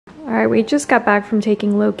Alright, we just got back from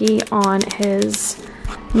taking Loki on his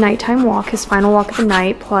nighttime walk, his final walk of the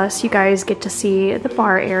night, plus you guys get to see the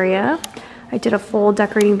bar area. I did a full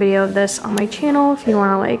decorating video of this on my channel if you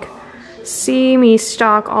want to like see me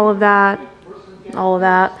stock all of that.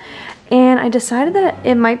 And I decided that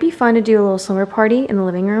it might be fun to do a little slumber party in the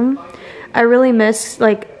living room. I really miss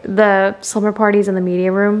like the slumber parties in the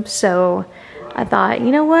media room, so I thought,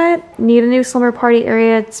 you know what, need a new slumber party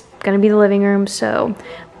area, it's gonna be the living room, so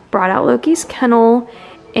brought out Loki's kennel,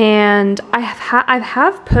 and I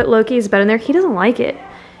have put Loki's bed in there. He doesn't like it.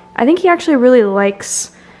 I think he actually really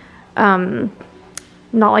likes not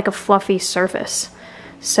like a fluffy surface.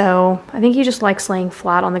 So I think he just likes laying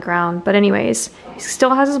flat on the ground. But anyways, he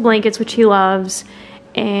still has his blankets, which he loves,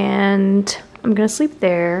 and I'm gonna sleep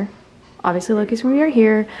there. Obviously Loki's gonna be right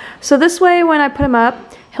here. So this way when I put him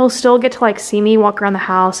up, he'll still get to like see me walk around the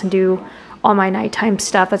house and do all my nighttime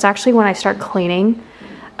stuff. That's actually when I start cleaning.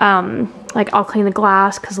 Like I'll clean the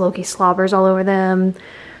glass because Loki slobbers all over them.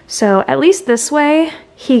 So at least this way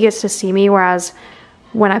he gets to see me, whereas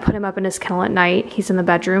when I put him up in his kennel at night, he's in the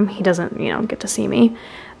bedroom, he doesn't, you know, get to see me.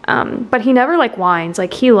 But he never like whines.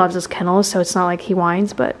 Like he loves his kennel, so it's not like he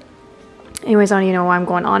whines. But anyways, I don't even know why I'm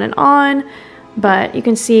going on and on, but you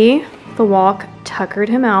can see the walk tuckered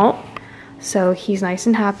him out, so he's nice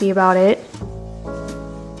and happy about it.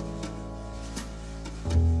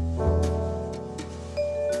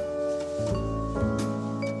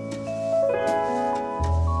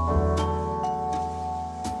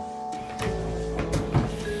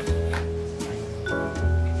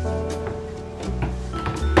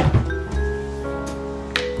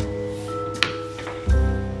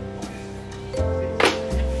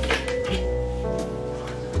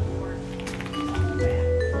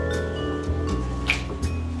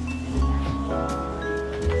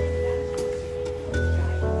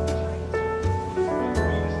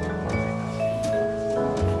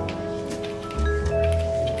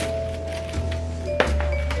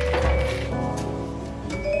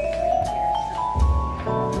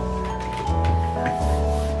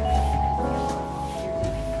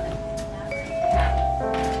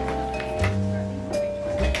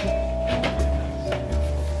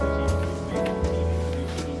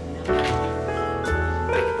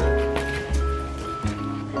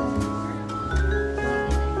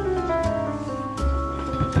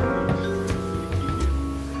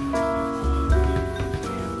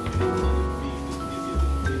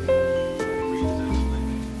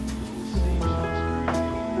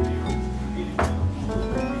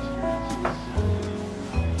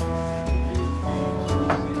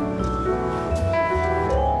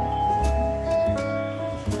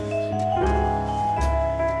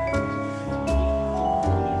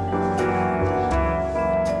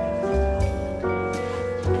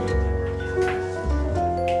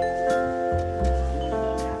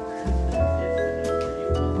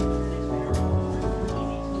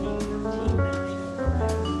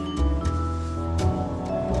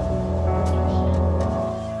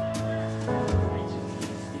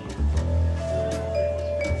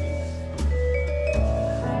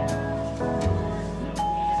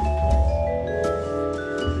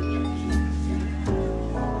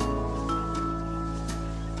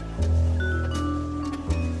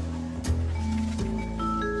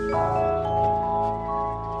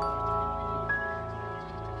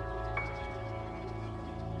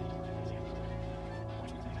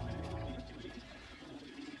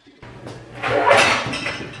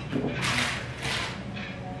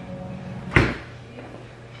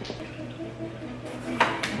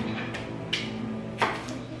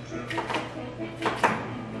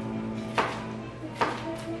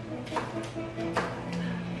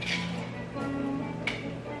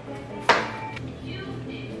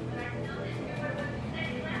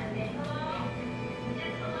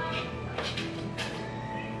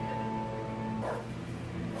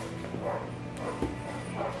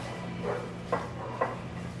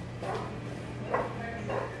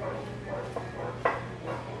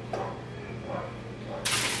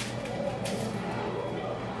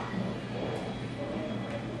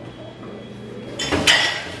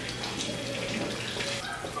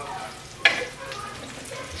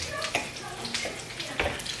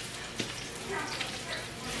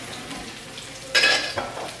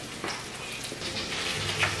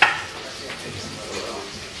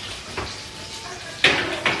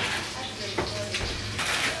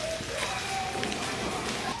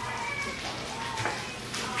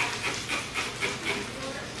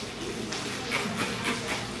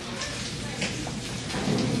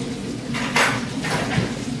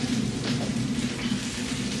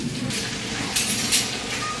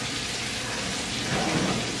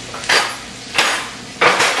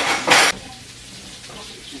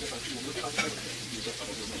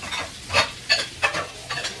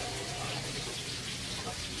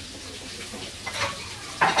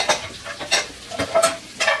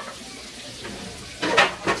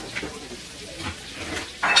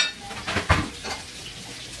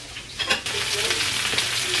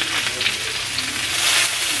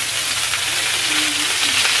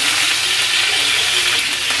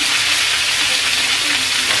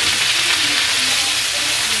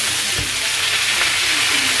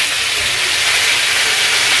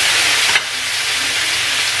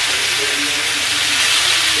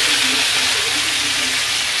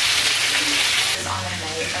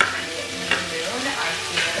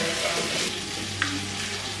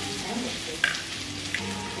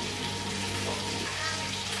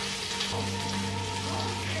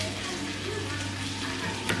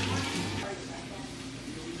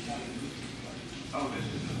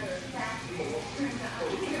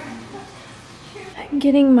 I'm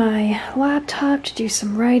getting my laptop to do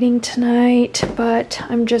some writing tonight, but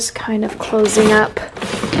I'm just kind of closing up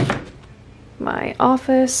my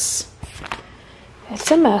office. It's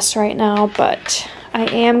a mess right now, but I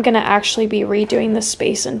am gonna actually be redoing the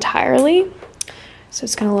space entirely. So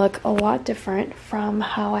it's gonna look a lot different from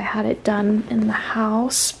how I had it done in the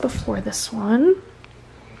house before this one.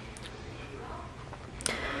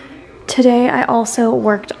 Today I also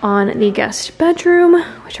worked on the guest bedroom,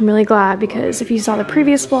 which I'm really glad, because if you saw the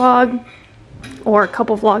previous vlog or a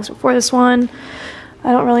couple vlogs before this one,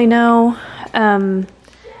 I don't really know.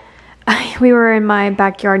 We were in my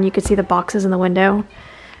backyard and you could see the boxes in the window.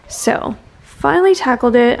 So finally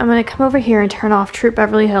tackled it. I'm gonna come over here and turn off Troop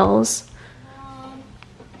Beverly Hills.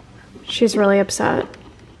 She's really upset,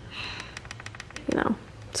 you know,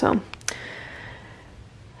 so.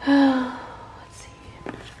 Let's see.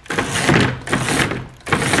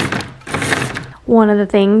 One of the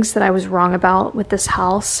things that I was wrong about with this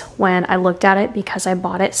house when I looked at it, because I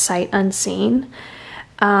bought it sight unseen,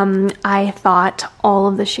 I thought all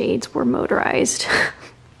of the shades were motorized.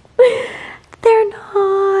 They're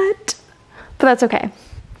not, but that's okay,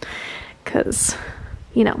 because,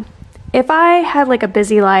 you know, if I had like a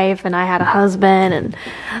busy life and I had a husband and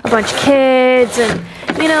a bunch of kids, and,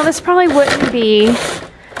 you know, this probably wouldn't be,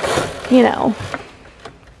 you know,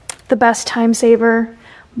 the best time saver,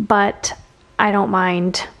 but I don't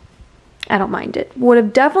mind. I don't mind it.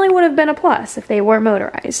 Definitely would have been a plus if they were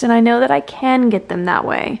motorized, and I know that I can get them that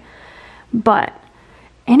way, but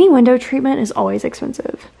any window treatment is always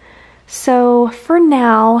expensive. So for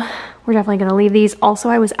now, we're definitely gonna leave these. Also,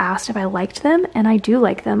 I was asked if I liked them, and I do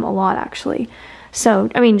like them a lot, actually. So,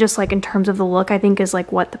 I mean, just like in terms of the look, I think is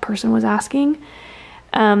like what the person was asking.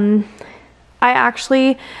 I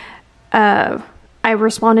actually, I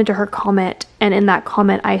responded to her comment, and in that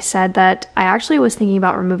comment I said that I actually was thinking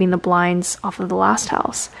about removing the blinds off of the last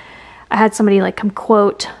house. I had somebody like come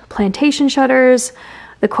quote plantation shutters.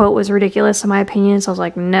 The quote was ridiculous in my opinion, so I was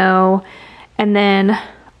like, no. And then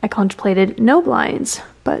I contemplated no blinds,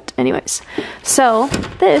 but anyways. So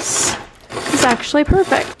this is actually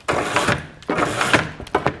perfect.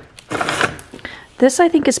 This I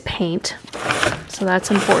think is paint, so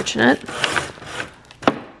that's unfortunate.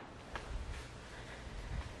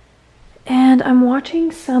 And I'm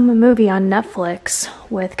watching some movie on Netflix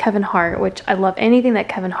with Kevin Hart, which I love anything that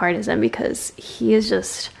Kevin Hart is in because he is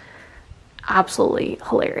just absolutely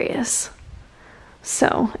hilarious.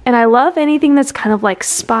 So, and I love anything that's kind of like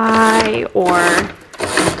spy or,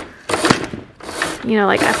 you know,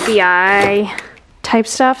 like FBI type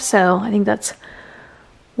stuff. So I think that's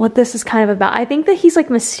what this is kind of about. I think that he's like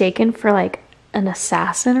mistaken for like an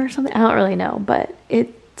assassin or something. I don't really know, but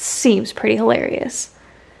it seems pretty hilarious.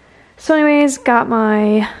 So anyways, got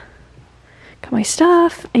my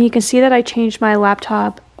stuff, and you can see that I changed my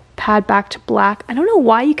laptop pad back to black. I don't know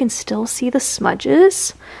why you can still see the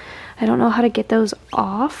smudges. I don't know how to get those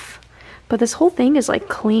off, but this whole thing is like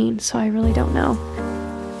clean, so I really don't know.